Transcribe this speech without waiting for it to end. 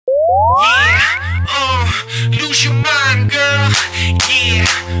Lose your mind, girl. Yeah,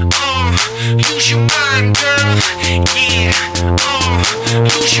 lose your mind, girl. Yeah,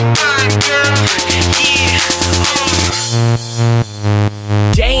 lose your mind, girl. Yeah,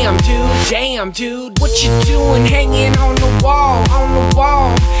 Damn dude, what you doing hanging on the wall,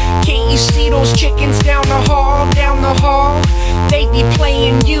 Can't you see those chickens down the hall, They be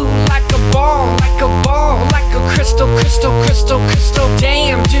playing you like a ball, like a crystal.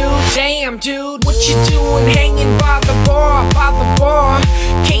 Damn dude, what you doing hanging by the bar,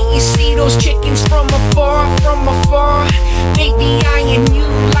 Can't you see those chickens from afar, They be eyeing you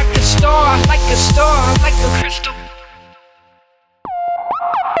like a star, like a crystal.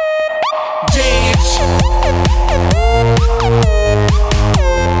 Dance.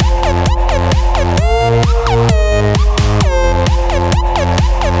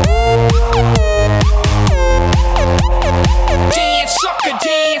 Dance, sucker,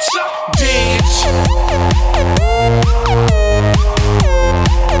 dance, dance.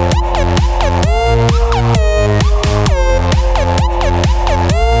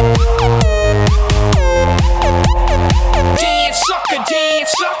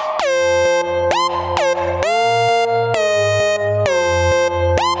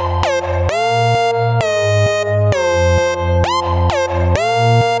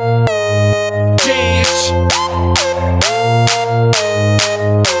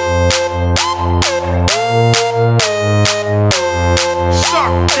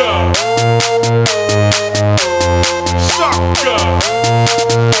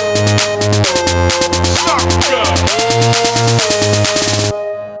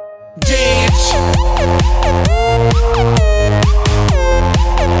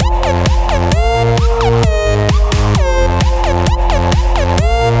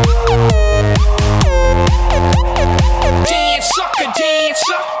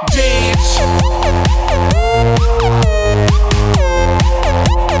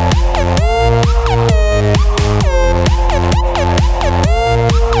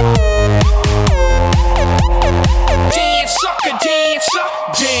 Dance, sucker, dance.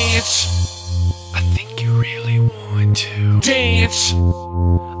 Dance. I think you really want to dance.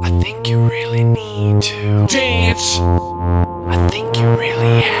 I think you really need to dance. I think you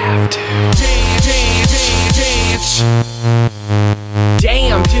really have to dance.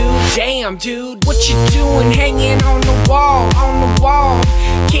 Damn dude, what you doing hanging on the wall,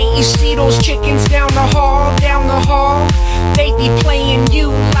 Can't you see those chickens down the hall, They be playing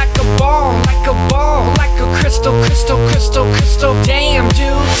you like a ball, like a crystal.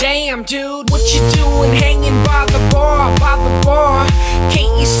 Damn dude, what you doing hanging by the bar,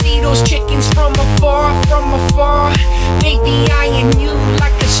 Can't you see those chickens from afar, They be eyeing you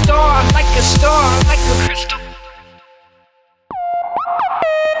like a star, like a crystal.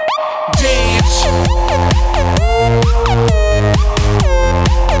 Damn.